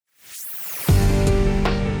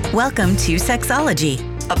Welcome to Sexology,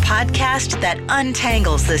 a podcast that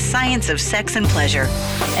untangles the science of sex and pleasure.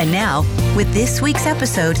 And now, with this week's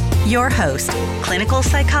episode, your host, clinical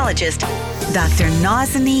psychologist, Dr.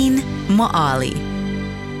 Nazanin Moali.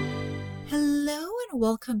 Hello and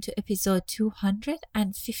welcome to episode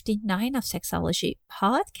 259 of Sexology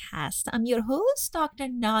Podcast. I'm your host, Dr.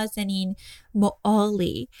 Nazanin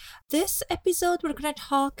Moali. This episode, we're going to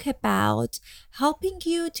talk about helping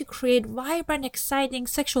you to create vibrant, exciting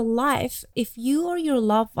sexual life if you or your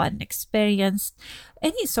loved one experienced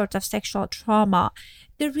any sort of sexual trauma.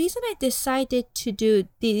 The reason I decided to do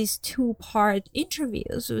these two-part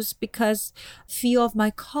interviews was because a few of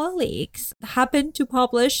my colleagues happened to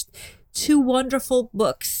publish two wonderful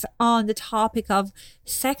books on the topic of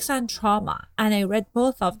sex and trauma, and I read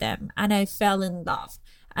both of them and I fell in love.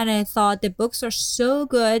 And I thought the books are so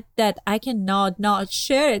good that I cannot not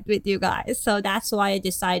share it with you guys. So that's why I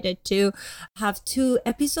decided to have two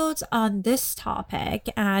episodes on this topic.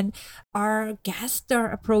 And our guests are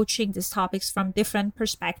approaching these topics from different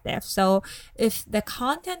perspectives. So if the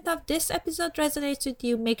content of this episode resonates with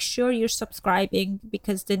you, make sure you're subscribing,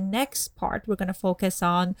 because the next part we're going to focus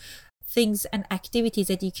on things and activities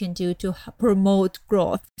that you can do to promote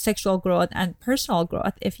growth, sexual growth, and personal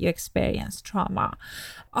growth if you experience trauma.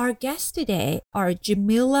 Our guests today are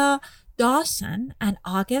Jamila Dawson and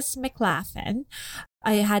August McLaughlin.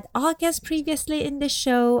 I had August previously in the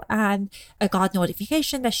show, and I got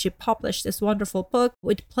notification that she published this wonderful book,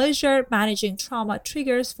 With Pleasure, Managing Trauma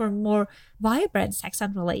Triggers for More Vibrant Sex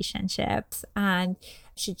and Relationships. And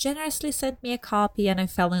she generously sent me a copy and I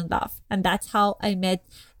fell in love. And that's how I met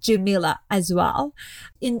Jamila as well.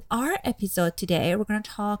 In our episode today, we're going to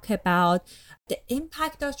talk about the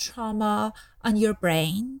impact of trauma on your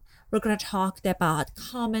brain. We're going to talk about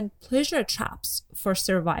common pleasure traps for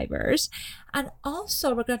survivors. And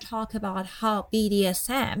also we're going to talk about how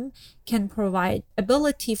BDSM can provide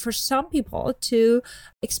ability for some people to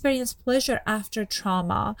experience pleasure after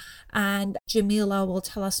trauma. And Jamila will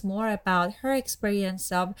tell us more about her experience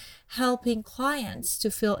of helping clients to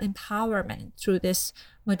feel empowerment through this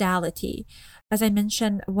modality. As I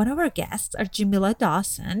mentioned, one of our guests are Jamila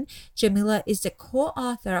Dawson. Jamila is the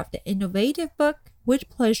co-author of the innovative book, With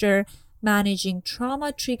Pleasure, Managing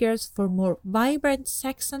Trauma Triggers for More Vibrant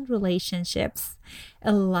Sex and Relationships,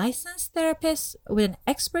 a licensed therapist with an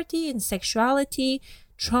expertise in sexuality,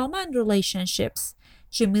 trauma, and relationships.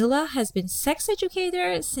 Jamila has been sex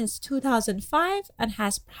educator since 2005 and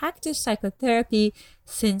has practiced psychotherapy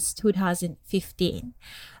since 2015.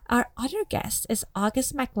 Our other guest is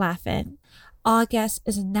August McLaughlin. August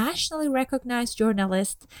is a nationally recognized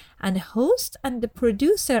journalist and host and the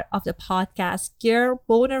producer of the podcast Girl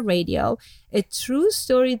Boner Radio, a true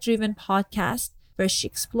story-driven podcast where she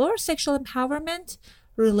explores sexual empowerment,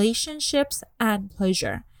 relationships, and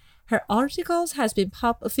pleasure. Her articles has been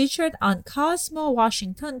featured on Cosmo,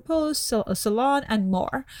 Washington Post, Salon, and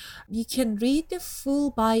more. You can read the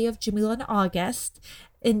full bio of Jamila and August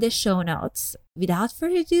in the show notes. Without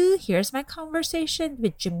further ado, here's my conversation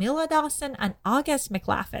with Jamila Dawson and August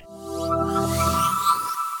McLaughlin.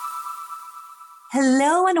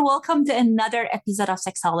 Hello and welcome to another episode of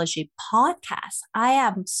Sexology Podcast. I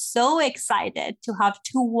am so excited to have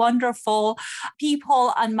two wonderful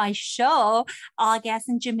people on my show, August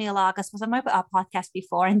and Jamila. August was on my podcast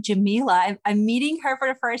before, and Jamila, I'm meeting her for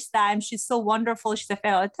the first time. She's so wonderful. She's a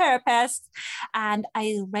fellow therapist, and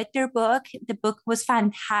I read their book. The book was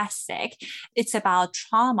fantastic. It's about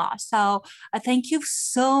trauma. So thank you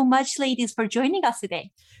so much, ladies, for joining us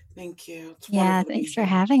today. Thank you. Yeah, thanks for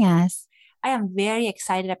having us. I am very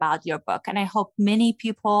excited about your book, and I hope many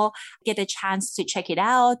people get a chance to check it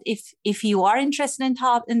out. If you are interested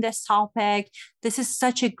in this topic, this is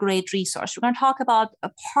such a great resource. We're going to talk about a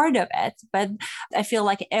part of it, but I feel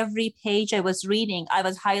like every page I was reading, I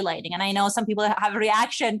was highlighting. And I know some people have a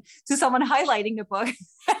reaction to someone highlighting the book,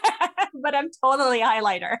 but I'm totally a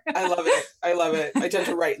highlighter. I love it. I tend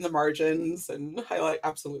to write in the margins and highlight.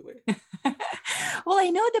 Absolutely. Well, I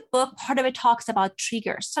know the book, part of it talks about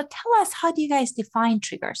triggers. So tell us, how do you guys define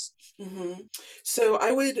triggers? Mm-hmm. So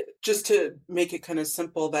I would, just to make it kind of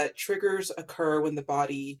simple, that triggers occur when the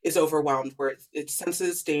body is overwhelmed, where it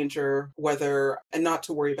senses danger, and not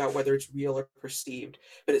to worry about whether it's real or perceived,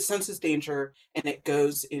 but it senses danger and it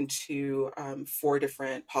goes into 4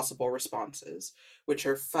 different possible responses, which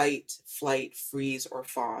are fight, flight, freeze, or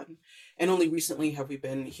fawn. And only recently have we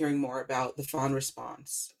been hearing more about the fawn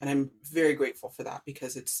response. And I'm very grateful for that,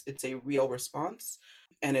 because it's a real response.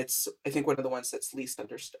 And it's, I think, one of the ones that's least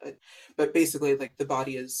understood. But basically, like, the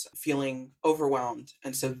body is feeling overwhelmed.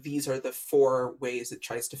 And so these are the 4 ways it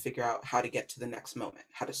tries to figure out how to get to the next moment,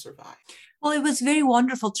 how to survive. Well, it was very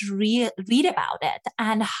wonderful to read about it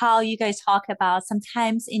and how you guys talk about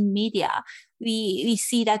sometimes in media, we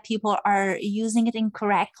see that people are using it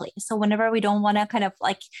incorrectly. So whenever we don't want to kind of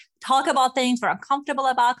like talk about things, we're uncomfortable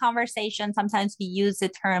about conversation, sometimes we use the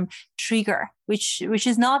term trigger, which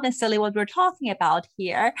is not necessarily what we're talking about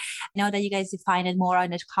here. I know that you guys define it more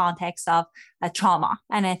in the context of trauma.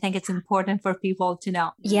 And I think it's important for people to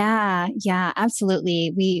know. Yeah,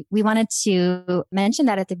 absolutely. We wanted to mention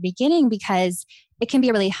that at the beginning because it can be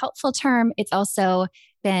a really helpful term. It's also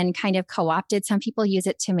been kind of co-opted. Some people use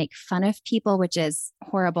it to make fun of people, which is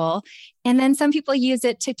horrible. And then some people use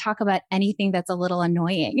it to talk about anything that's a little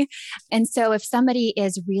annoying. And so if somebody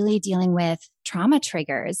is really dealing with trauma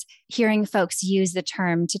triggers, hearing folks use the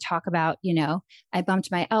term to talk about, I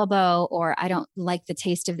bumped my elbow, or I don't like the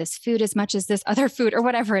taste of this food as much as this other food, or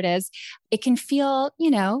whatever it is, it can feel,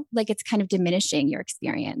 like it's kind of diminishing your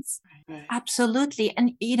experience. Right. Absolutely.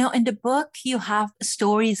 And, in the book, you have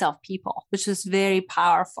stories of people, which is very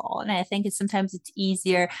powerful. And I think sometimes it's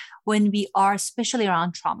easier when we are, especially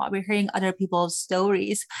around trauma, we're hearing other people's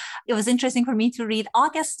stories. It was interesting for me to read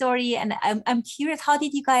August's story. And I'm curious, how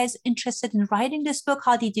did you guys interested in writing this book?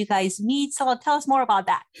 How did you guys meet? So tell us more about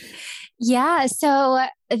that. Yeah. So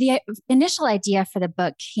the initial idea for the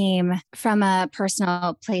book came from a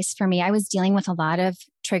personal place for me. I was dealing with a lot of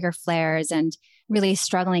trigger flares and really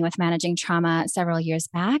struggling with managing trauma several years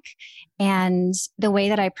back. And the way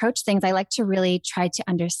that I approach things, I like to really try to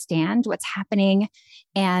understand what's happening.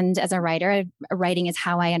 And as a writer, writing is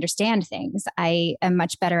how I understand things. I am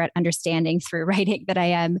much better at understanding through writing than I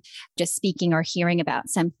am just speaking or hearing about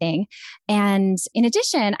something. And in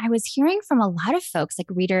addition, I was hearing from a lot of folks, like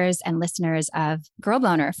readers and listeners of Girl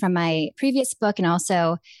Boner from my previous book, and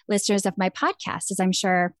also listeners of my podcast, as I'm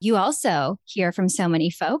sure you also hear from so many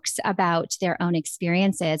folks about their own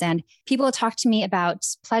experiences. And people talk to me about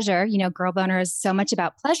pleasure. Girl Boner is so much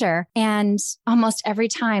about pleasure. And almost every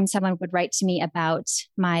time someone would write to me about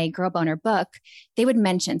my Girl Boner book, they would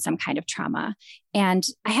mention some kind of trauma. And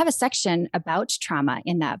I have a section about trauma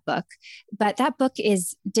in that book, but that book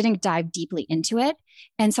didn't dive deeply into it.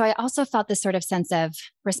 And so I also felt this sort of sense of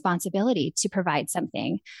responsibility to provide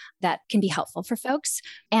something that can be helpful for folks.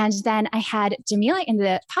 And then I had Jamila in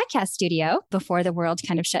the podcast studio before the world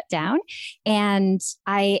kind of shut down. And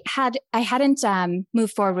I hadn't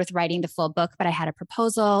moved forward with writing the full book, but I had a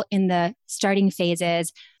proposal in the starting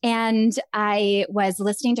phases. And I was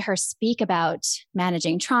listening to her speak about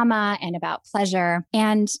managing trauma and about pleasure.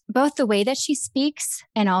 And both the way that she speaks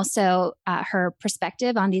and also her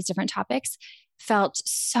perspective on these different topics felt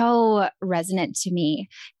so resonant to me.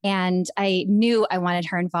 And I knew I wanted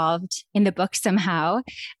her involved in the book somehow.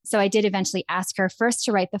 So I did eventually ask her first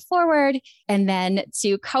to write the foreword and then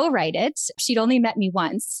to co-write it. She'd only met me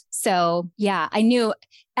once. So yeah, I knew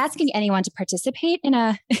asking anyone to participate in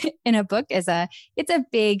a book it's a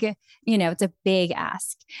big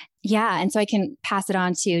ask. Yeah. And so I can pass it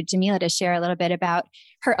on to Jamila to share a little bit about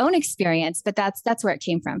her own experience, but that's where it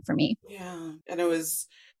came from for me. Yeah. And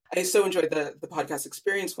I so enjoyed the podcast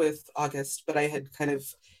experience with August, but I had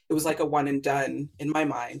it was like a one and done in my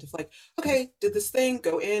mind of like, okay, did this thing,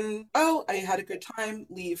 go in, oh, I had a good time,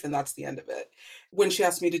 leave, and that's the end of it. When she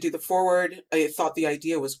asked me to do the foreword, I thought the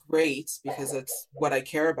idea was great because it's what I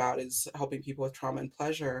care about is helping people with trauma and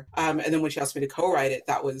pleasure. And then when she asked me to co-write it,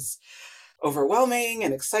 that was overwhelming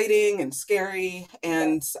and exciting and scary.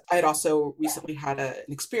 And I'd also recently had an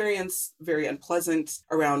experience, very unpleasant,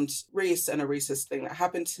 around race and a racist thing that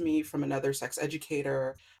happened to me from another sex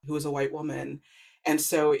educator who was a white woman. And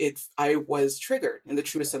so I was triggered in the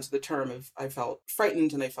truest sense of the term. I felt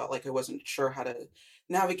frightened and I felt like I wasn't sure how to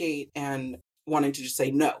navigate and wanting to just say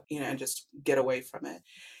no, and just get away from it.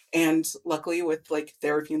 And luckily with like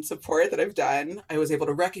therapy and support that I've done, I was able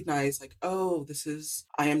to recognize like, oh,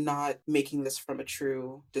 I am not making this from a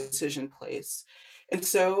true decision place. And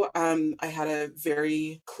so I had a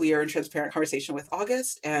very clear and transparent conversation with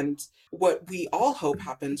August. And what we all hope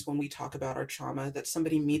happens when we talk about our trauma, that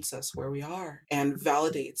somebody meets us where we are and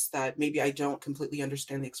validates that maybe I don't completely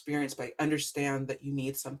understand the experience, but I understand that you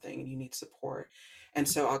need something and you need support. And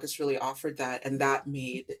so August really offered that, and that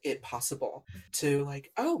made it possible to like,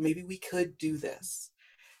 oh, maybe we could do this.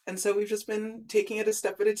 And so we've just been taking it a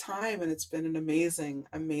step at a time, and it's been an amazing,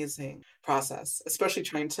 amazing process, especially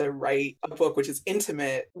trying to write a book which is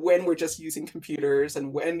intimate when we're just using computers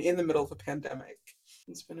and when in the middle of a pandemic.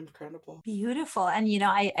 It's been incredible. Beautiful. And,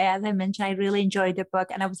 as I mentioned, I really enjoyed the book,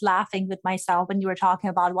 and I was laughing with myself when you were talking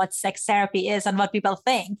about what sex therapy is and what people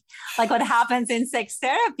think, like what happens in sex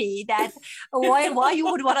therapy, that why you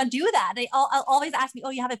would want to do that. They always ask me, oh,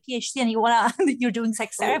 you have a PhD and you're doing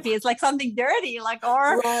sex therapy. It's like something dirty, or like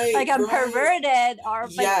I'm perverted, or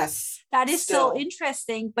yes. That is so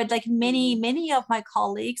interesting. But like many of my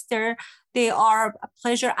colleagues, they are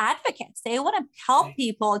pleasure advocates. They want to help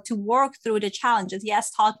people to work through the challenges.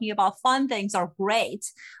 Yes, talking about fun things are great,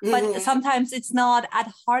 but sometimes it's not at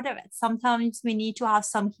the heart of it. Sometimes we need to have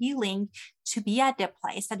some healing to be at the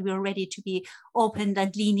place that we're ready to be open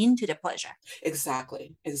and lean into the pleasure.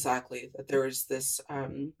 Exactly. That there is this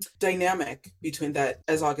dynamic between that,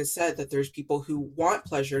 as August said, that there's people who want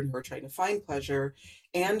pleasure and who are trying to find pleasure,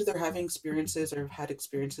 and they're having experiences or have had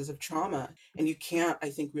experiences of trauma. And you can't, I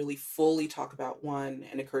think, really fully talk about one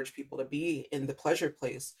and encourage people to be in the pleasure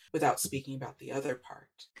place without speaking about the other part.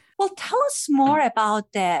 Well, tell us more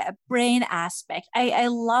about the brain aspect. I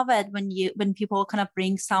love it when people kind of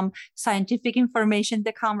bring some scientific information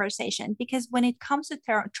to conversation, because when it comes to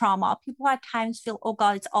trauma, people at times feel, oh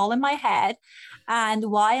God, it's all in my head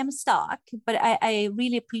and why I'm stuck. But I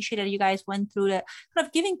really appreciate that you guys went through the kind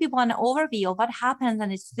of giving people an overview of what happens,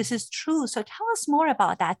 and this is true. So tell us more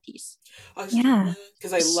about that piece.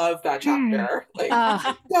 Because I love that chapter.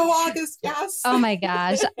 Go August, yes. Oh my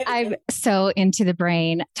gosh. I'm so into the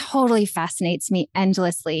brain. Totally fascinates me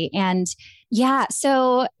endlessly. And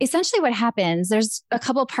so essentially what happens, there's a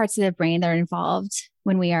couple parts of the brain that are involved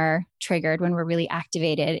when we are triggered, when we're really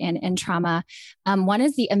activated in trauma. One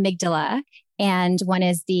is the amygdala, and one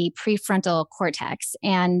is the prefrontal cortex.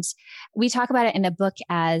 And we talk about it in the book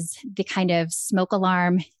as the kind of smoke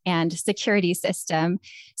alarm and security system.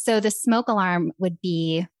 So the smoke alarm would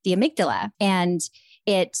be the amygdala, and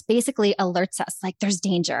it basically alerts us like there's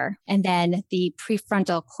danger. And then the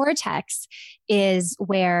prefrontal cortex is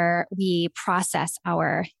where we process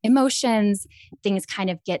our emotions, things kind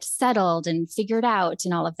of get settled and figured out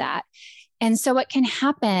and all of that. And so what can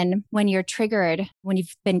happen when you're triggered, when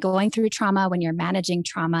you've been going through trauma, when you're managing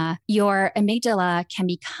trauma, your amygdala can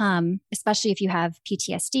become, especially if you have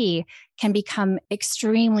PTSD, can become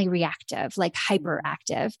extremely reactive, like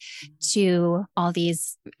hyperactive to all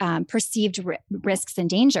these perceived risks and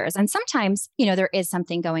dangers. And sometimes, there is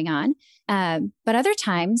something going on, but other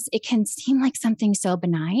times it can seem like something so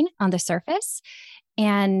benign on the surface.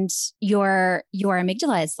 And your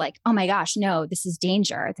amygdala is like, oh my gosh, no, this is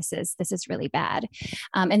danger. This is really bad.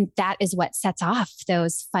 And that is what sets off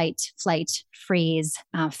those fight, flight, freeze,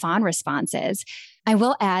 fawn responses. I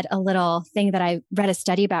will add a little thing that I read a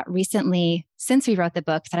study about recently since we wrote the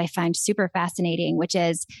book that I find super fascinating, which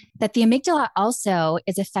is that the amygdala also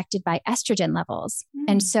is affected by estrogen levels.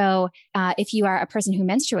 And so if you are a person who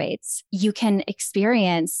menstruates, you can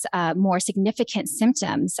experience more significant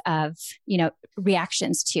symptoms of,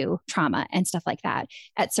 reactions to trauma and stuff like that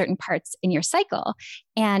at certain parts in your cycle.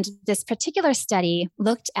 And this particular study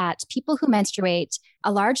looked at people who menstruate.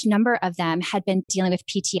 A large number of them had been dealing with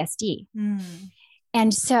PTSD.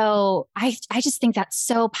 And so I just think that's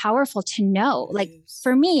so powerful to know, like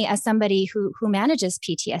for me as somebody who manages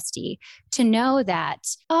PTSD, to know that,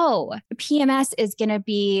 PMS is going to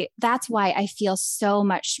be, that's why I feel so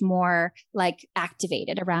much more like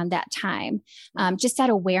activated around that time. Just that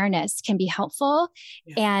awareness can be helpful.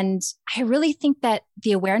 Yeah. And I really think that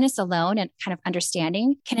the awareness alone and kind of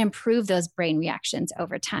understanding can improve those brain reactions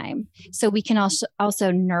over time. So we can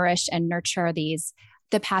also nourish and nurture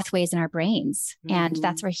the pathways in our brains. And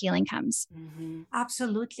that's where healing comes.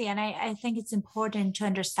 Absolutely. And I think it's important to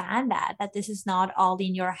understand that this is not all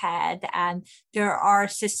in your head, and there are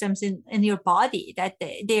systems in your body that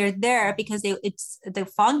they're there because it's the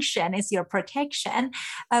function is your protection.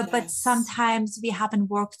 But sometimes we haven't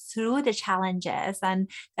worked through the challenges.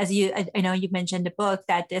 And as I know you mentioned the book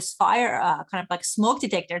that this fire kind of like smoke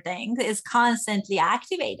detector thing is constantly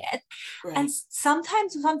activated. Right. And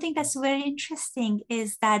sometimes something that's very interesting is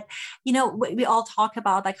that, we all talk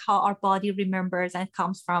about like how our body remembers, and it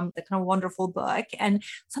comes from the kind of wonderful book. And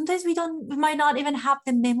sometimes we might not even have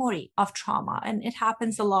the memory of trauma. And it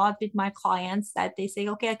happens a lot with my clients that they say,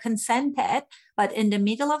 okay, I consented, but in the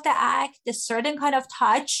middle of the act, this certain kind of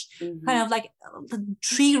touch kind of like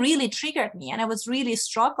really triggered me, and I was really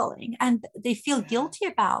struggling, and they feel guilty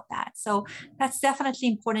about that. So that's definitely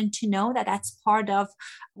important to know that that's part of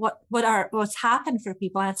what's happened for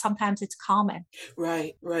people, and sometimes it's common.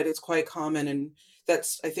 Right. It's quite common, and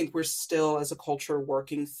I think we're still as a culture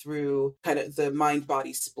working through kind of the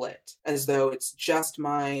mind-body split, as though it's just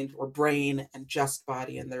mind or brain and just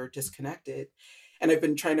body, and they're disconnected. and I've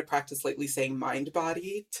been trying to practice lately saying mind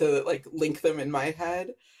body to like link them in my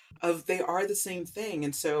head, of they are the same thing.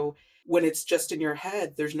 And so when it's just in your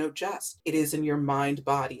head, there's no just. It is in your mind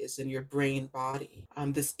body, it's in your brain body.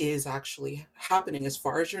 This is actually happening. As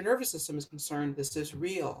far as your nervous system is concerned, this is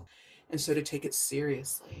real. And so to take it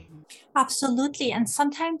seriously. Absolutely. And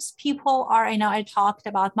sometimes people are, I talked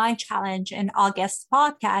about my challenge in August's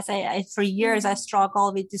podcast. For years, I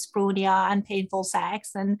struggled with dysphoria and painful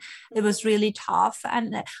sex, and it was really tough.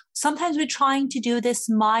 And sometimes we're trying to do this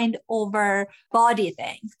mind over body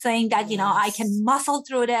thing, saying that, I can muscle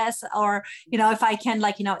through this, or, if I can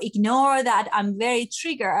ignore that I'm very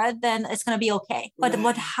triggered, then it's going to be okay. But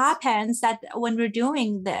what happens that when we're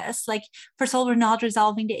doing this, first of all, we're not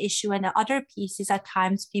resolving the issue. And the other piece is at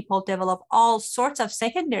times people develop all sorts of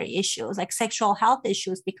secondary issues, like sexual health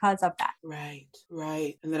issues because of that.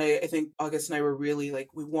 Right. And then I think August and I were really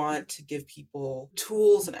we want to give people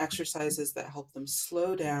tools and exercises that help them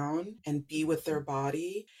slow down and be with their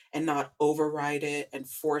body and not override it and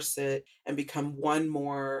force it and become one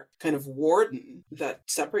more kind of warden that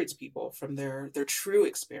separates people from their true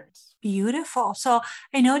experience. Beautiful. So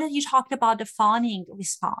I know that you talked about the fawning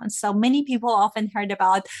response. So many people often heard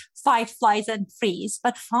about fight, flight, and freeze,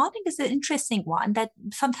 but fawning is an interesting one that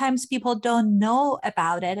sometimes people don't know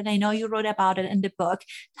about it. And I know you wrote about it in the book.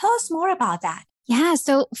 Tell us more about that. Yeah.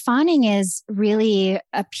 So fawning is really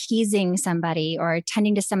appeasing somebody or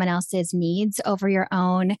tending to someone else's needs over your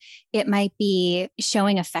own. It might be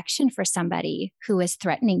showing affection for somebody who is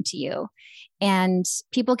threatening to you. And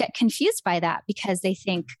people get confused by that because they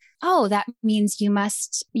think, oh, that means you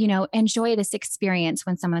must, enjoy this experience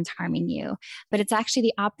when someone's harming you. But it's actually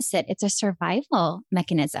the opposite. It's a survival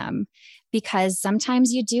mechanism because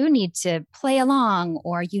sometimes you do need to play along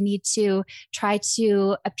or you need to try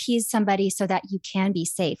to appease somebody so that you can be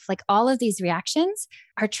safe. All of these reactions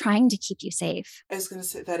are trying to keep you safe. I was going to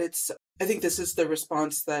say that I think this is the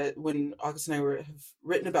response that when August and I have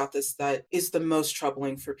written about this, that is the most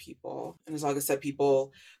troubling for people. And as August said,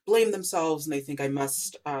 people blame themselves and they think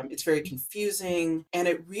it's very confusing. And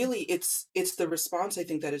it really, it's the response I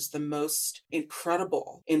think that is the most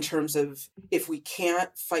incredible in terms of if we can't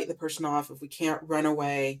fight the person off, if we can't run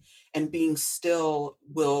away, and being still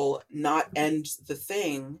will not end the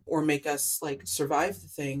thing or make us survive the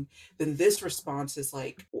thing, then this response is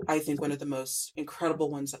I think one of the most incredible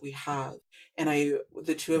ones that we have. And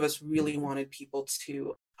the two of us really wanted people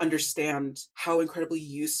to understand how incredibly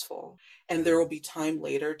useful. And there will be time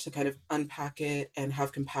later to kind of unpack it and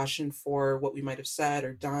have compassion for what we might have said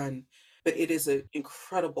or done. But it is an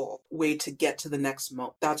incredible way to get to the next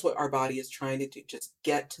moment. That's what our body is trying to do, just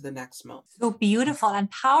get to the next moment. So beautiful and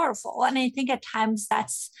powerful. And I think at times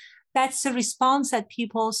that's a response that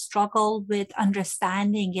people struggle with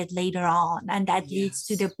understanding it later on. And that leads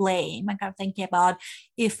to the blame. I'm kind of thinking about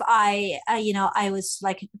if I was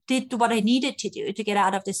did what I needed to do to get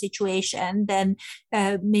out of the situation, then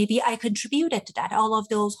maybe I contributed to that. All of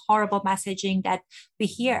those horrible messaging that we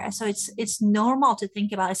hear. So it's normal to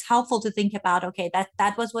think about, it's helpful to think about, okay,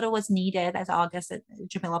 that was what it was needed, as August and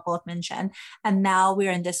Jamila both mentioned. And now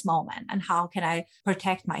we're in this moment. And how can I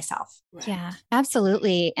protect myself? Right. Yeah,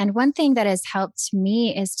 absolutely. And one thing that has helped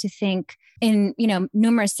me is to think in,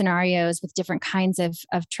 numerous scenarios with different kinds of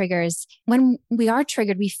triggers. When we are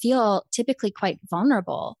triggered, we feel typically quite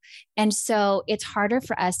vulnerable. And so it's harder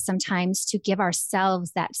for us sometimes to give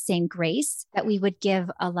ourselves that same grace that we would give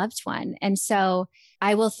a loved one. And so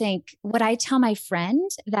I will think, would I tell my friend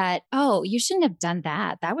that, oh, you shouldn't have done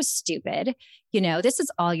that? That was stupid. This is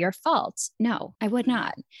all your fault. No, I would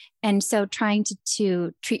not. And so trying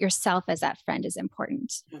to treat yourself as that friend is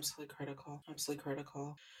important. Absolutely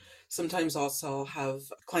critical. Sometimes also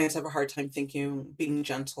clients have a hard time being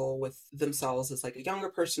gentle with themselves as a younger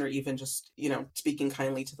person, or even just, speaking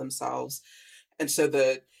kindly to themselves. And so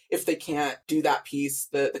if they can't do that piece,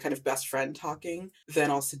 the kind of best friend talking,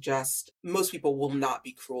 then I'll suggest most people will not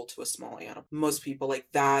be cruel to a small animal. Most people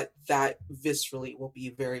that viscerally will be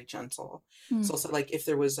very gentle. So also if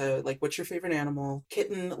there was what's your favorite animal?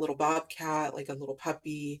 Kitten, a little bobcat, a little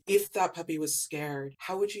puppy. If that puppy was scared,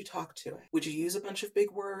 how would you talk to it? Would you use a bunch of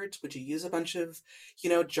big words? Would you use a bunch of,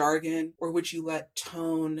 jargon? Or would you let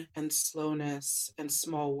tone and slowness and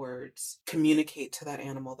small words communicate to that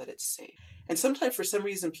animal that it's safe? And sometimes for some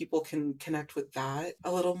reason, people can connect with that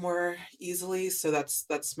a little more easily. So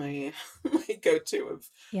that's my my go-to of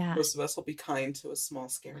most of us will be kind to a small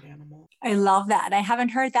scared animal. I love that. I haven't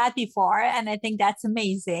heard that before. And I think that's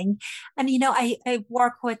amazing. And, I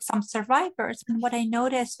work with some survivors. And what I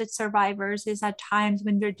noticed with survivors is at times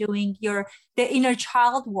when they're doing the inner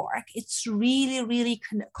child work, it's really, really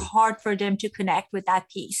hard for them to connect with that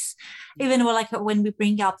piece. Even when we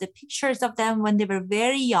bring up the pictures of them when they were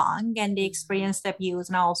very young and they experienced abuse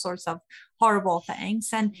and all sorts of horrible things.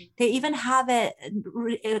 And they even have a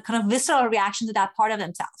kind of visceral reaction to that part of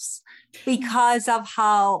themselves because of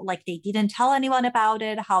how they didn't tell anyone about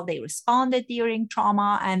it, how they responded during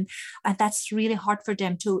trauma. And that's really hard for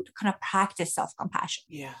them to kind of practice self-compassion.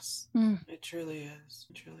 Yes, it truly is.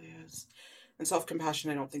 It truly is. And self-compassion,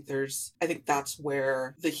 I think that's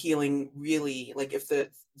where the healing really, if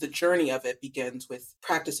the journey of it begins with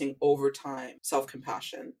practicing over time,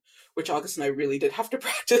 self-compassion, which August and I really did have to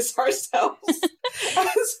practice ourselves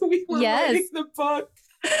as we were writing the book.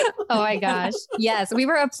 Oh my gosh. Yes. We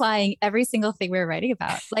were applying every single thing we were writing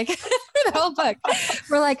about, the whole book.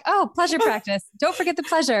 We're like, oh, pleasure practice. Don't forget the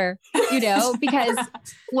pleasure, because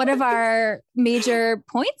one of our major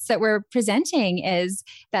points that we're presenting is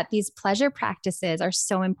that these pleasure practices are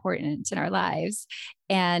so important in our lives.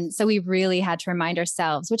 And so we really had to remind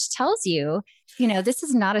ourselves, which tells you, this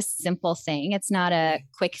is not a simple thing. It's not a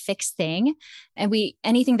quick fix thing. And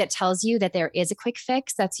anything that tells you that there is a quick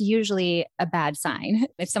fix, that's usually a bad sign.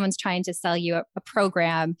 If someone's trying to sell you a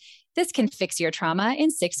program, this can fix your trauma in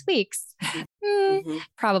 6 weeks.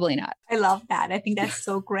 Probably not. I love that. I think that's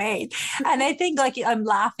so great. And I think I'm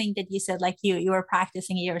laughing that you said you were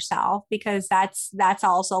practicing it yourself, because that's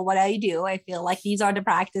also what I do. I feel like these are the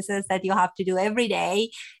practices that you have to do every day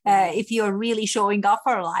if you're really showing up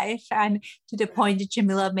for life. And to the point that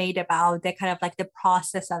Jamila made about the kind of the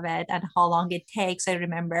process of it and how long it takes. I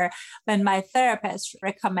remember when my therapist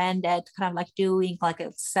recommended kind of doing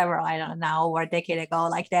several, I don't know, over a decade ago,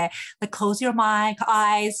 the close your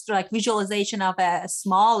eyes, visualization of a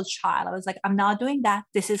small child. I was like, I'm not doing that.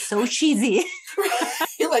 This is so cheesy.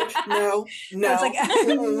 You're like, no. I was like,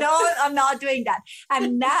 no, I'm not doing that.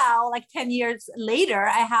 And now, 10 years later,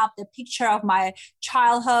 I have the picture of my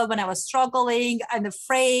childhood when I was struggling and the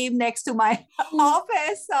frame next to my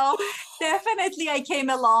office. So definitely I came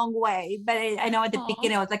a long way. But I know at the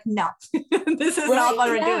beginning, I was like, no, this is not what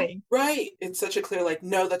we're doing. Right. It's such a clear,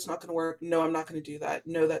 no, that's not going to work. No, I'm not going to do that.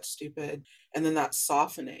 No, that's stupid. And then that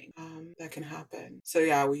softening that can happen. So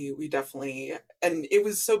yeah, we definitely, and it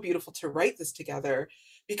was so beautiful to write this together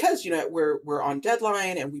because, we're on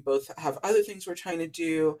deadline and we both have other things we're trying to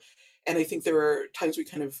do. And I think there were times we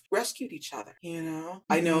kind of rescued each other,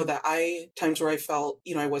 I know that times where I felt,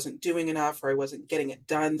 I wasn't doing enough or I wasn't getting it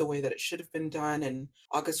done the way that it should have been done. And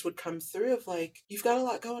August would come through of you've got a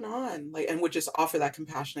lot going on, and would just offer that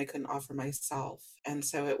compassion I couldn't offer myself. And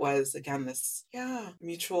so it was, again, this,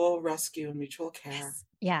 mutual rescue and mutual care. Yes.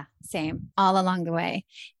 Yeah, same. All along the way.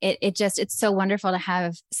 It's so wonderful to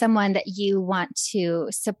have someone that you want to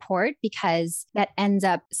support because that ends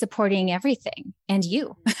up supporting everything and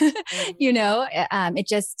you,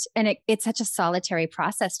 it's such a solitary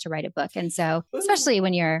process to write a book. And so, especially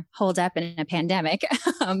when you're holed up in a pandemic.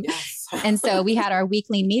 Yes. And so we had our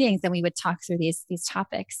weekly meetings and we would talk through these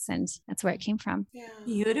topics, and that's where it came from. Yeah.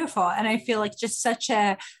 Beautiful. And I feel just such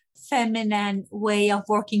a feminine way of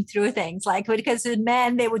working through things, because with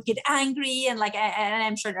men they would get angry and and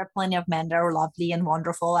I'm sure there are plenty of men that are lovely and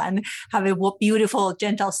wonderful and have a beautiful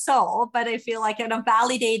gentle soul, but I feel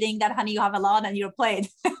validating that, honey, you have a lot on your plate.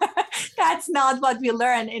 That's not what we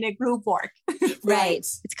learn in a group work. Right.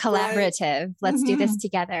 It's collaborative. Right. Let's do this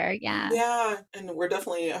together. Yeah. And we're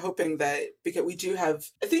definitely hoping that, because we do have,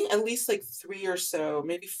 I think, at least 3 or so,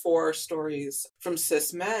 maybe 4 stories from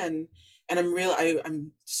cis men. And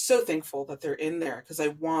I'm so thankful that they're in there, because I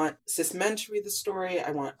want cis men to read the story.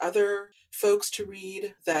 I want other folks to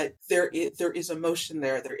read that there is emotion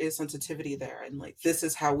there. There is sensitivity there. And this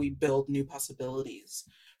is how we build new possibilities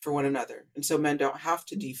for one another. And so men don't have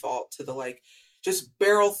to default to the just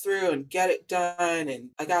barrel through and get it done.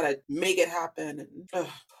 And I got to make it happen. And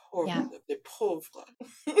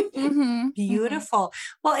Beautiful.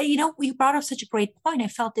 Well, you brought up such a great point. I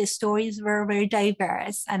felt these stories were very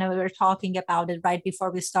diverse. And we were talking about it right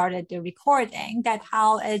before we started the recording, that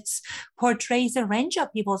how it portrays a range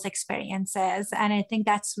of people's experiences. And I think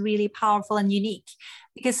that's really powerful and unique.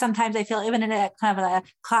 Because sometimes I feel even in a kind of a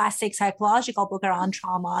classic psychological book around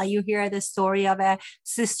trauma, you hear the story of a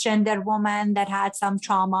cisgender woman that had some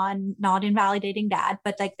trauma, and not invalidating that,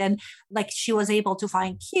 but then she was able to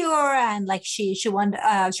find cure pure and like she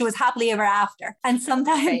was happily ever after. And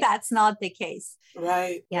sometimes that's not the case.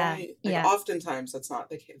 Right. Yeah. Right. Yeah. Oftentimes that's not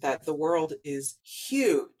the case, that the world is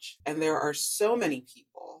huge and there are so many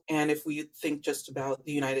people. And if we think just about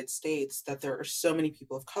the United States, that there are so many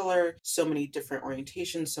people of color, so many different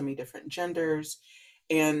orientations, so many different genders.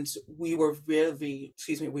 And we were very,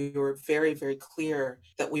 very clear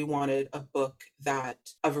that we wanted a book that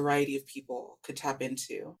a variety of people could tap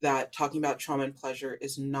into, that talking about trauma and pleasure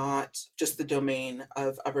is not just the domain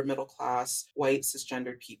of upper middle class, white,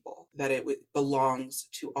 cisgendered people, that it belongs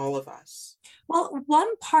to all of us. Well,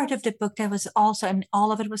 one part of the book that was also, and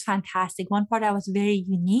all of it was fantastic, one part that was very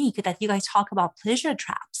unique, that you guys talk about pleasure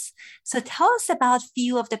traps. So tell us about a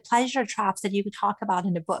few of the pleasure traps that you could talk about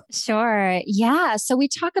in the book. Sure. Yeah. So we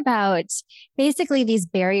talk about basically these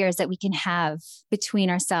barriers that we can have between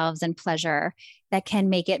ourselves and pleasure that can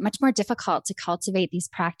make it much more difficult to cultivate these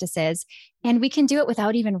practices. And we can do it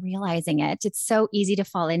without even realizing it. It's so easy to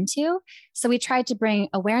fall into. So we tried to bring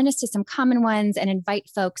awareness to some common ones and invite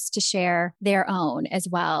folks to share their own as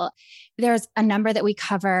well. There's a number that we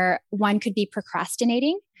cover. One could be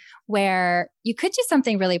procrastinating, where you could do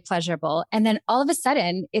something really pleasurable. And then all of a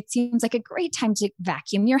sudden, it seems like a great time to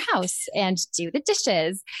vacuum your house and do the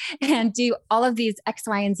dishes and do all of these X,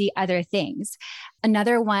 Y, and Z other things.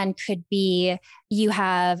 Another one could be you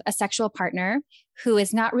have a sexual partner who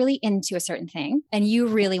is not really into a certain thing and you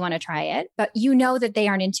really want to try it, but you know that they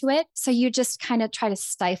aren't into it. So you just kind of try to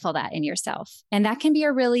stifle that in yourself. And that can be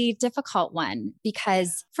a really difficult one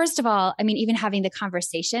because, first of all, I mean, even having the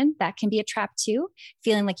conversation, that can be a trap too,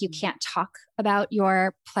 feeling like you can't talk about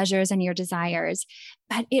your pleasures and your desires.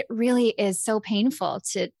 But it really is so painful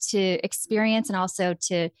to experience and also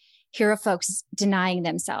to hear of folks denying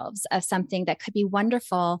themselves of something that could be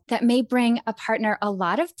wonderful, that may bring a partner a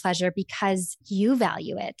lot of pleasure because you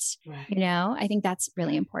value it. Right. You know, I think that's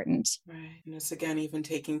really important. Right. And it's again, even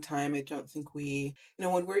taking time. I don't think we,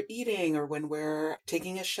 when we're eating or when we're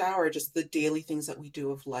taking a shower, just the daily things that we do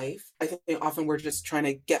of life, I think often we're just trying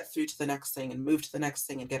to get through to the next thing and move to the next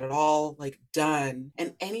thing and get it all like done.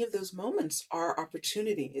 And any of those moments are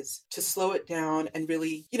opportunities to slow it down and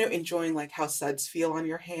really, enjoying like how suds feel on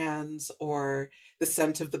your hands, or the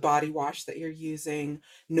scent of the body wash that you're using,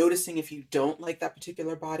 noticing if you don't like that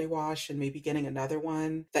particular body wash and maybe getting another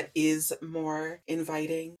one that is more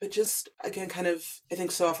inviting. But just again, I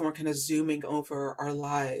think so often we're kind of zooming over our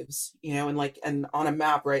lives, and on a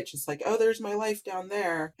map, right? Just like, oh, there's my life down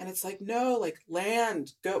there. And it's like, no, like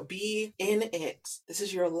land, go be in it. This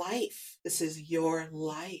is your life. This is your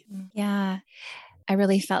life. Yeah. I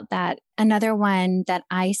really felt that. Another one that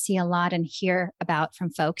I see a lot and hear about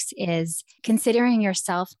from folks is considering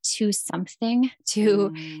yourself to something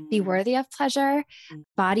to be worthy of pleasure.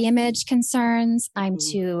 Body image concerns. I'm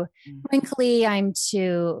too wrinkly. I'm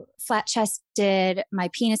too flat chested. My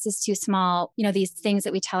penis is too small. These things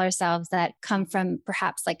that we tell ourselves that come from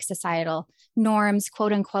perhaps like societal norms,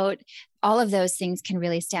 quote unquote. All of those things can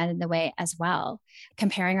really stand in the way as well.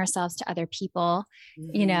 Comparing ourselves to other people,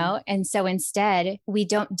 and so instead we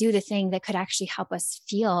don't do the thing that could actually help us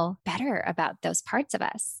feel better about those parts of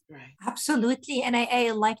us. Right. Absolutely. And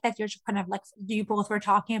I like that you're kind of like, you both were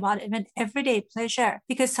talking about even everyday pleasure,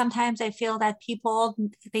 because sometimes I feel that people,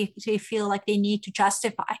 they feel like they need to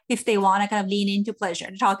justify if they want to kind of lean into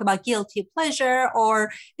pleasure, to talk about guilty pleasure,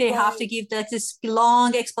 or they have to give this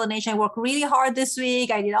long explanation. I worked really hard this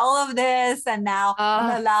week. I did all of this. And now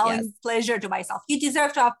I'm allowing pleasure to myself. You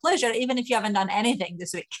deserve to have pleasure, even if you haven't done anything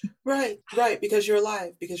this week. Right. Because you're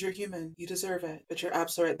alive, because you're human. You deserve it. But you're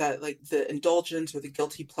absolutely right that like the indulgence or the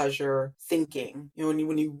guilty pleasure thinking,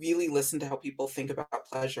 when you really listen to how people think about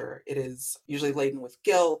pleasure, it is usually laden with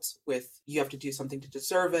guilt, with you have to do something to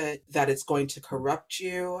deserve it, that it's going to corrupt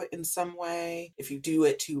you in some way if you do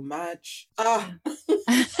it too much.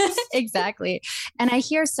 Exactly. And I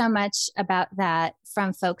hear so much about that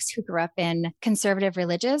from folks who grew up in conservative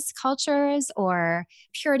religious cultures or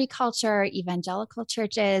purity culture, evangelical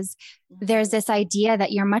churches. There's this idea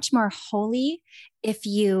that you're much more holy if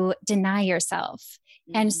you deny yourself.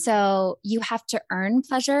 And so you have to earn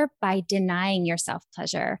pleasure by denying yourself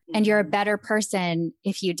pleasure. And you're a better person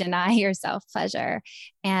if you deny yourself pleasure.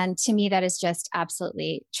 And to me, that is just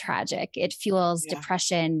absolutely tragic. It fuels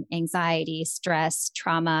depression, anxiety, stress,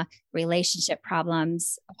 trauma, relationship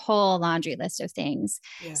problems, a whole laundry list of things.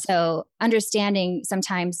 Yeah. So understanding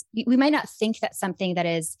sometimes we might not think that something that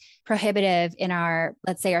is prohibitive in our,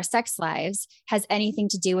 let's say, our sex lives has anything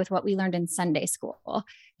to do with what we learned in Sunday school.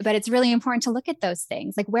 But it's really important to look at those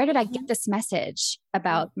things. Like, where did I get this message?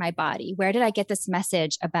 about my body? Where did I get this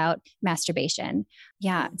message about masturbation?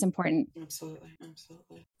 Yeah, it's important. Absolutely.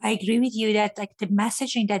 Absolutely. I agree with you that like the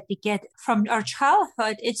messaging that we get from our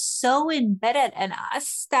childhood, it's so embedded in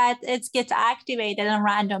us that it gets activated in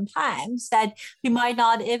random times that we might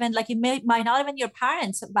not even like, might not even your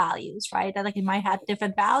parents' values, right? That like you might have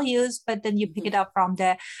different values, but then you pick it up from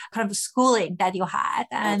the kind of schooling that you had.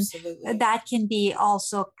 And Absolutely. that can be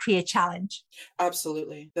also create challenge.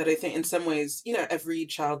 Absolutely. That I think in some ways, every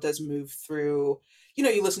child does move through,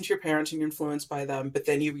 you listen to your parents and you're influenced by them, but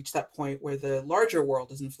then you reach that point where the larger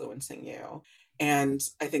world is influencing you. And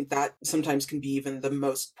I think that sometimes can be even the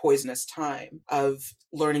most poisonous time of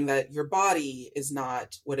learning that your body is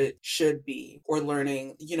not what it should be, or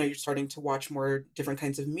learning, you're starting to watch more different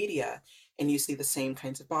kinds of media and you see the same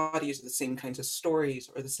kinds of bodies, or the same kinds of stories,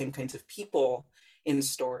 or the same kinds of people in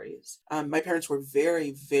stories. My parents were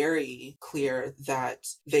very, very clear that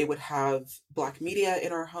they would have Black media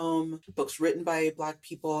in our home, books written by Black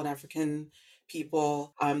people and African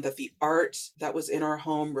people, that the art that was in our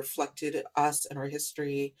home reflected us and our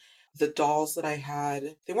history. The dolls that I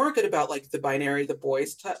had, they weren't good about like the binary, the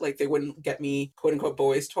boys, like they wouldn't get me quote unquote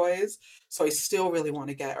boys toys. So I still really want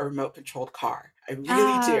to get a remote controlled car. I really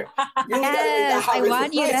do. Really yes, I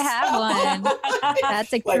want you to have one.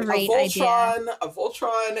 That's a like great idea. A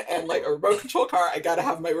Voltron and like a remote control car. I got to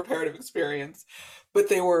have my reparative experience. But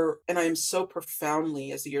they were, and I'm so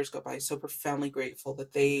profoundly, as the years go by, so profoundly grateful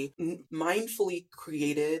that they mindfully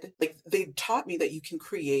created, like they taught me that you can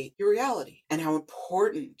create your reality and how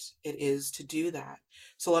important it is to do that.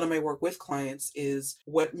 So a lot of my work with clients is,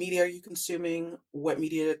 what media are you consuming? What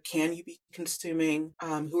media can you be consuming?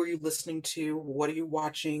 Who are you listening to? What are you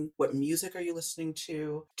watching? What music are you listening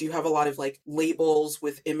to? Do you have a lot of like labels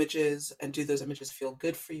with images, and do those images feel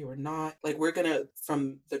good for you or not? Like we're going to,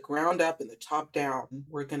 from the ground up and the top down,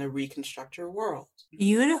 we're going to reconstruct your world.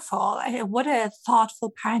 Beautiful. What a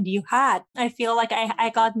thoughtful parent you had. I feel like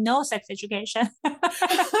I got no sex education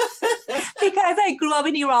because I grew up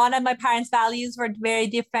in Iran and my parents' values were very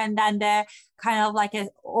different than the kind of like an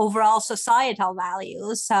overall societal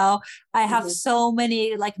values. So I have so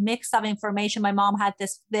many like mix of information. My mom had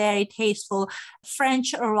this very tasteful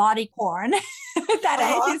French erotic porn that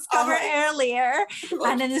I discovered earlier.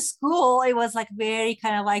 And in school, it was like very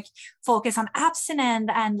kind of like focus on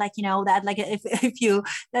abstinence and like, that like if you,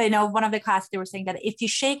 one of the classes, they were saying that if you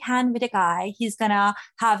shake hand with a guy, he's gonna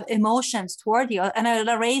have emotions toward you. And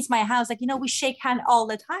I raised my hand, I was like, we shake hand all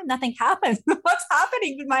the time. Nothing happens. What's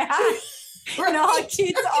happening with my hand? Right. How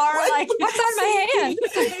kids are like, what's on my hand?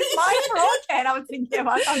 It's my broken. I was thinking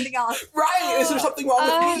about something else. Right. Is there something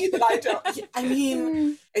wrong with me that I don't? I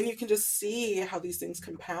mean, and you can just see how these things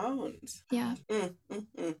compound. Yeah.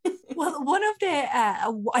 Well, one of the,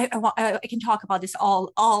 I can talk about this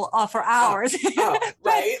all for hours.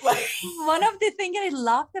 Right. One of the things that I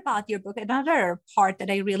loved about your book, another part that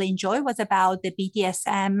I really enjoyed was about the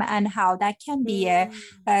BDSM and how that can be a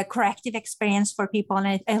corrective experience for people.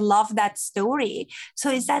 And I love that story. So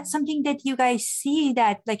is that something that you guys see,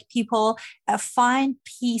 that like people find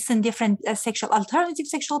peace in different alternative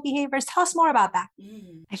sexual behaviors? Tell us more about that.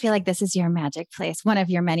 I feel like this is your magic place, one of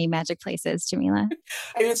your many magic places, Jamila.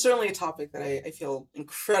 I mean, it's certainly a topic that I feel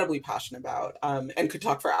incredibly passionate about, and could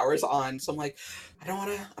talk for hours on. So I'm like, I don't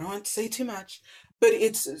want to say too much. But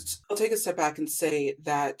I'll take a step back and say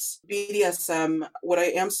that BDSM, what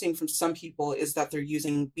I am seeing from some people is that they're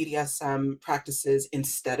using BDSM practices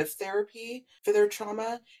instead of therapy for their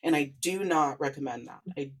trauma. And I do not recommend that.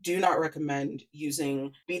 I do not recommend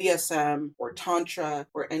using BDSM or Tantra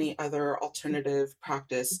or any other alternative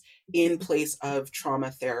practice in place of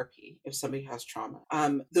trauma therapy if somebody has trauma.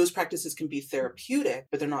 Those practices can be therapeutic,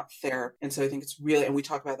 but they're not therapy. And so I think it's really, and we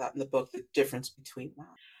talk about that in the book, the difference between that.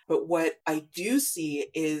 But what I do see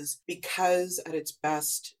is, because at its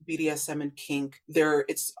best, BDSM and kink,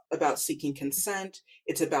 it's about seeking consent.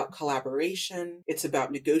 It's about collaboration. It's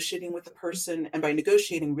about negotiating with the person. And by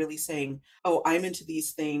negotiating, really saying, oh, I'm into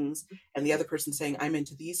these things. And the other person saying, I'm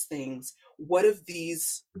into these things. What of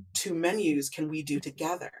these two menus can we do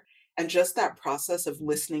together? And just that process of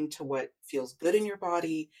listening to what feels good in your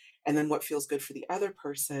body and then what feels good for the other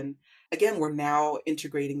person. Again, we're now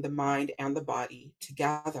integrating the mind and the body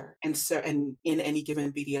together. And in any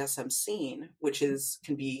given BDSM scene, which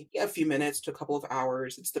can be a few minutes to a couple of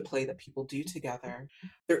hours, it's the play that people do together.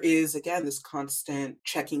 There is, again, this constant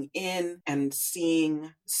checking in and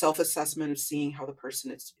seeing self-assessment of seeing how the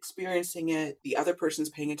person is experiencing it, the other person's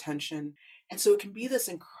paying attention. And so it can be this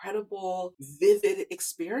incredible, vivid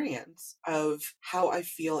experience of how I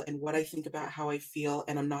feel and what I think about how I feel,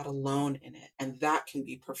 and I'm not alone in it. And that can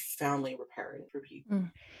be profoundly reparative for people.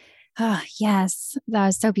 Oh, yes. That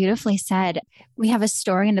was so beautifully said. We have a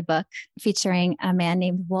story in the book featuring a man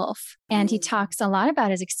named Wolf, and he talks a lot about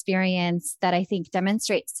his experience that I think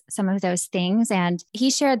demonstrates some of those things. And he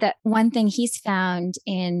shared that one thing he's found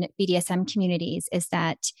in BDSM communities is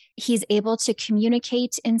that he's able to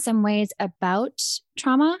communicate in some ways about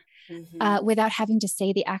trauma without having to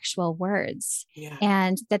say the actual words. Yeah.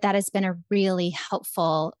 And that has been a really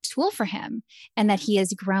helpful tool for him, and that he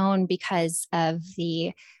has grown because of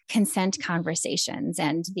the consent conversations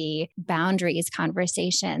and the boundaries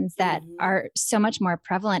conversations that are so much more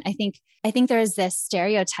prevalent. I think there's this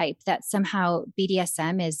stereotype that somehow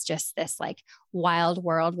BDSM is just this like wild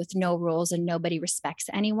world with no rules and nobody respects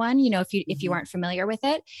anyone, if you aren't familiar with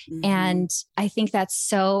it. And I think that's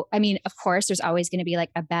so, I mean, of course, there's always going to be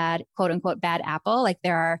like a bad, quote unquote, bad apple. Like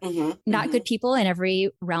there are not good people in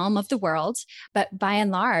every realm of the world. But by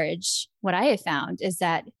and large, what I have found is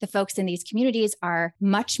that the folks in these communities are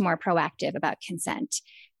much more proactive about consent,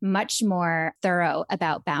 much more thorough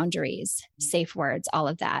about boundaries, safe words, all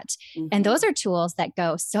of that. And those are tools that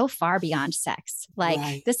go so far beyond sex.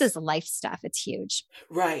 Like this is life stuff. It's huge.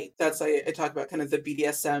 Right. That's I talk about kind of the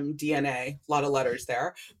BDSM DNA, a lot of letters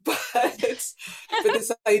there, but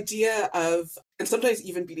this idea of, and sometimes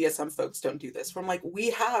even BDSM folks don't do this, from like, we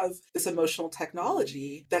have this emotional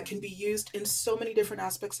technology that can be used in so many different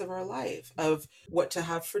aspects of our life, of what to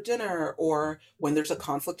have for dinner, or when there's a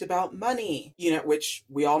conflict about money, which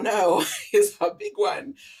we all know is a big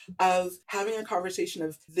one, of having a conversation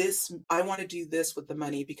of this, I want to do this with the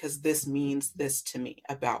money because this means this to me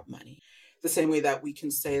about money. The same way that we can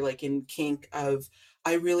say, like in kink, of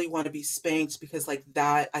I really want to be spanked because like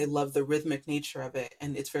that, I love the rhythmic nature of it.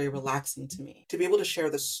 And it's very relaxing to me to be able to share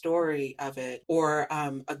the story of it. Or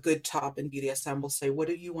a good top in BDSM will say, what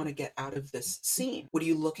do you want to get out of this scene? What are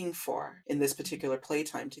you looking for in this particular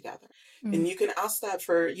playtime together? And you can ask that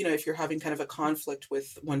for, if you're having kind of a conflict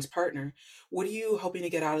with one's partner, what are you hoping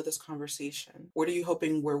to get out of this conversation? What are you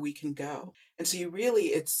hoping where we can go? And so you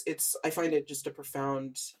really, I find it just a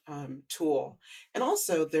profound tool. And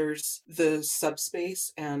also there's the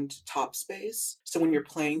subspace and top space. So when you're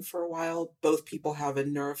playing for a while, both people have a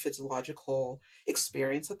neurophysiological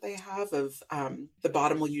experience that they have of the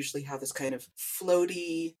bottom will usually have this kind of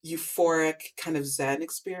floaty, euphoric kind of Zen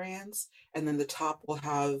experience. And then the top will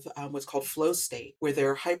have what's called flow state, where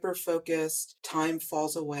they're hyper-focused, time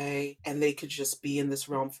falls away, and they could just be in this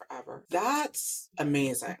realm forever. That's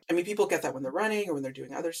amazing. I mean, people get that when they're running or when they're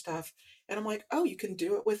doing other stuff. And I'm like, oh, you can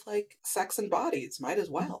do it with like sex and bodies. Might as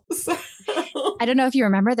well. I don't know if you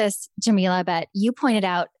remember this, Jamila, but you pointed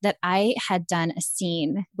out that I had done a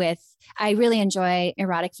scene I really enjoy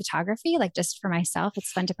erotic photography, like just for myself.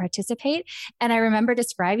 It's fun to participate. And I remember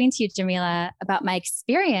describing to you, Jamila, about my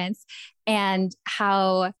experience and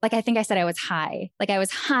how, like, I think I said I was high. Like I was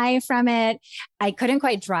high from it. I couldn't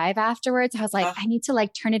quite drive afterwards. I was like, I need to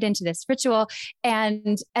like turn it into this ritual.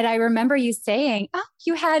 And I remember you saying, oh,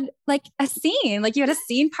 you had like a scene, like you had a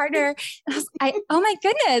scene partner. And I was oh my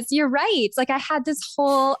goodness, you're right. Like I had this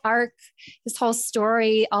whole arc, this whole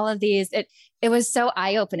story, all of these, it was so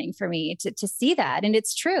eye-opening for me to see that. And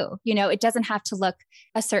it's true, it doesn't have to look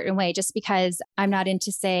a certain way just because I'm not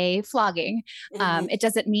into, say, flogging. It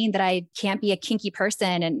doesn't mean that I can't be a kinky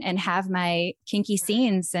person and have my kinky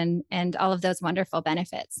scenes and all of those wonderful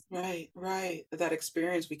benefits. Right. That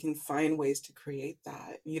experience, we can find ways to create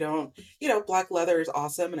that. You don't, black leather is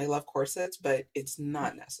awesome and I love corsets, but it's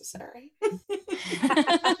not necessary.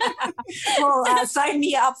 Well, sign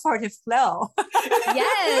me up for the flow.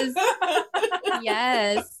 Yes.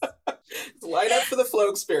 Yes. Line up for the flow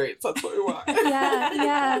experience. That's what we want.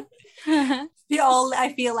 Yeah.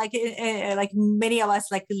 I feel like like many of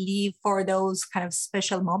us like live for those kind of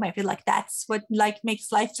special moments. I feel like that's what like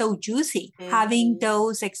makes life so juicy. Having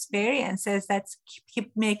those experiences that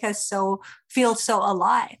make us feel so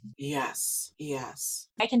alive. Yes.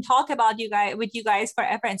 I can talk about with you guys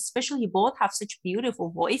forever, and especially you both have such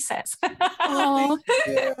beautiful voices. Oh,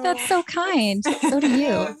 that's so kind. So do you.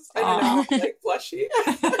 Yes, I know, I'm like blushy.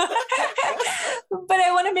 But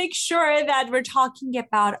I want to make sure that we're talking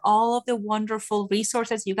about all of the wonderful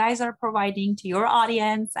resources you guys are providing to your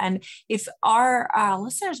audience. And if our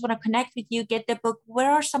listeners want to connect with you, get the book,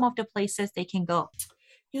 where are some of the places they can go?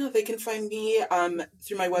 They can find me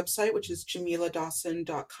through my website, which is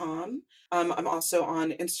jamiladawson.com. I'm also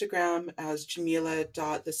on Instagram as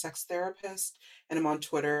jamila.thesextherapist, and I'm on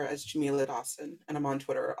Twitter as Jamila Dawson, and I'm on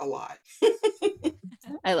Twitter a lot.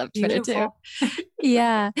 I love Twitter too.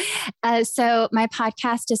 Yeah. So my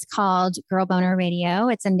podcast is called Girl Boner Radio.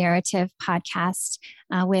 It's a narrative podcast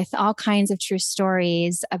with all kinds of true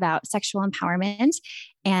stories about sexual empowerment.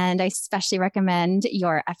 And I especially recommend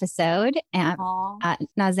your episode,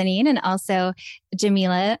 Nazanin. And also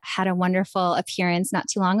Jamila had a wonderful appearance not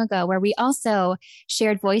too long ago where we also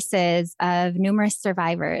shared voices of numerous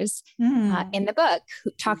survivors in the book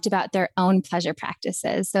who talked about their own pleasure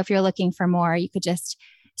practices. So if you're looking for more, you could just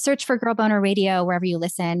search for Girl Boner Radio wherever you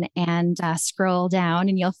listen and scroll down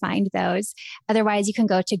and you'll find those. Otherwise, you can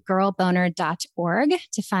go to girlboner.org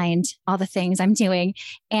to find all the things I'm doing.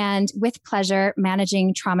 And With Pleasure,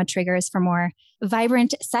 Managing Trauma Triggers for More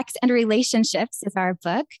Vibrant Sex and Relationships is our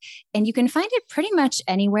book. And you can find it pretty much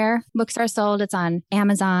anywhere books are sold. It's on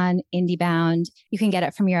Amazon, IndieBound. You can get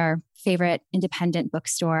it from your favorite independent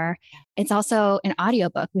bookstore. It's also an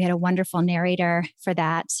audiobook. We had a wonderful narrator for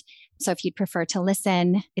that. So if you'd prefer to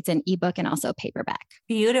listen, it's an ebook and also paperback.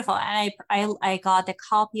 Beautiful. And I got a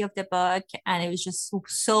copy of the book and it was just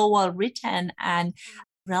so well written and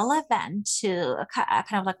relevant to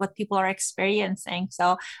kind of like what people are experiencing.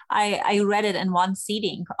 So I read it in one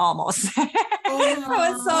sitting almost. It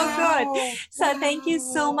was so good. So thank you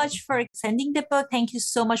so much for sending the book. Thank you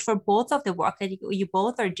so much for both of the work that you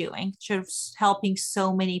both are doing, just helping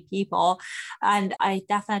so many people. And I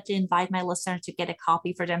definitely invite my listeners to get a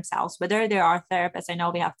copy for themselves, whether they are therapists. I know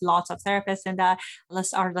we have lots of therapists in our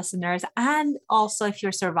listeners. And also if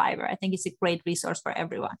you're a survivor, I think it's a great resource for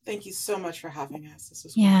everyone. Thank you so much for having us. This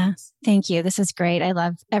was nice. Thank you. This is great. I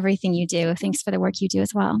love everything you do. Thanks for the work you do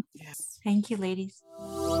as well. Yes. Thank you, ladies.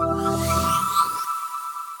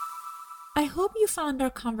 I hope you found our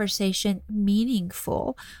conversation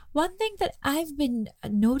meaningful. One thing that I've been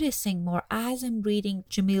noticing more as I'm reading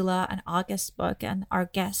Jamila and August's book and our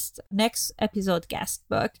next episode guest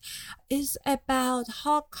book is about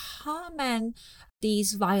how common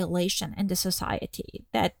these violations in the society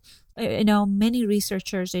that many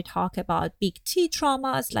researchers, they talk about big T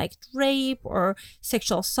traumas like rape or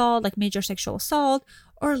sexual assault, like major sexual assault,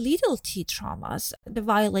 or little T traumas, the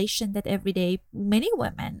violation that every day many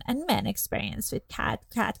women and men experience with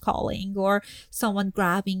catcalling or someone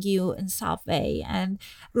grabbing you in subway. And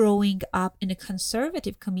growing up in a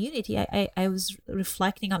conservative community, I was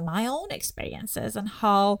reflecting on my own experiences and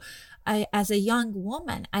how as a young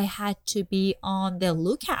woman, I had to be on the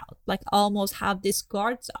lookout, like almost have these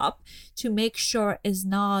guards up to make sure is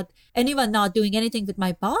not anyone not doing anything with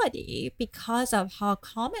my body because of how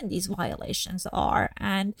common these violations are.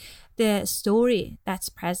 And the story that's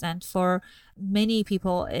present for many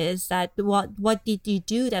people is that what did you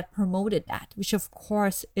do that promoted that, which of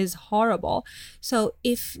course is horrible. So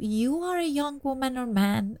if you are a young woman or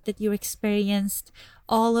man that you experienced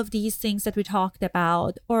all of these things that we talked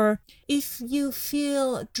about, or if you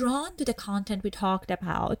feel drawn to the content we talked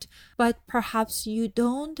about, but perhaps you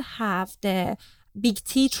don't have the big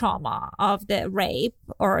T trauma of the rape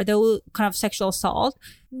or the kind of sexual assault,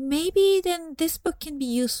 maybe then this book can be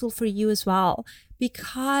useful for you as well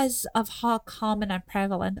because of how common and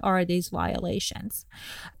prevalent are these violations.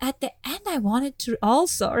 At the end, I wanted to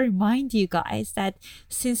also remind you guys that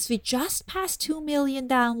since we just passed 2 million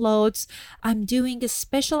downloads, I'm doing a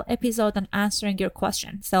special episode on answering your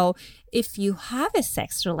question. So if you have a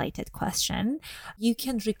sex-related question, you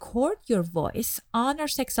can record your voice on our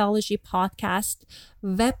Sexology podcast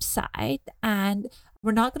website, and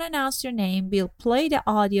we're not going to announce your name. We'll play the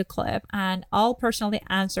audio clip and I'll personally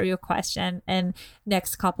answer your question in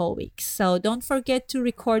next couple weeks. So don't forget to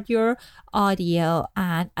record your audio,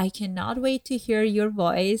 and I cannot wait to hear your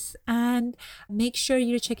voice. And make sure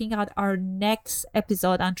you're checking out our next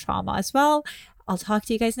episode on trauma as well. I'll talk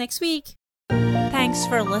to you guys next week. Thanks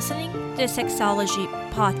for listening to the Sexology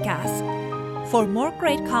podcast. For more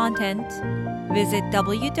great content, visit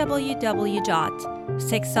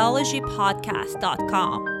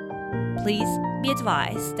www.sexologypodcast.com. Please be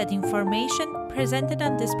advised that information presented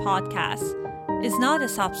on this podcast is not a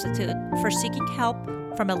substitute for seeking help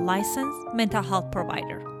from a licensed mental health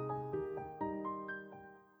provider.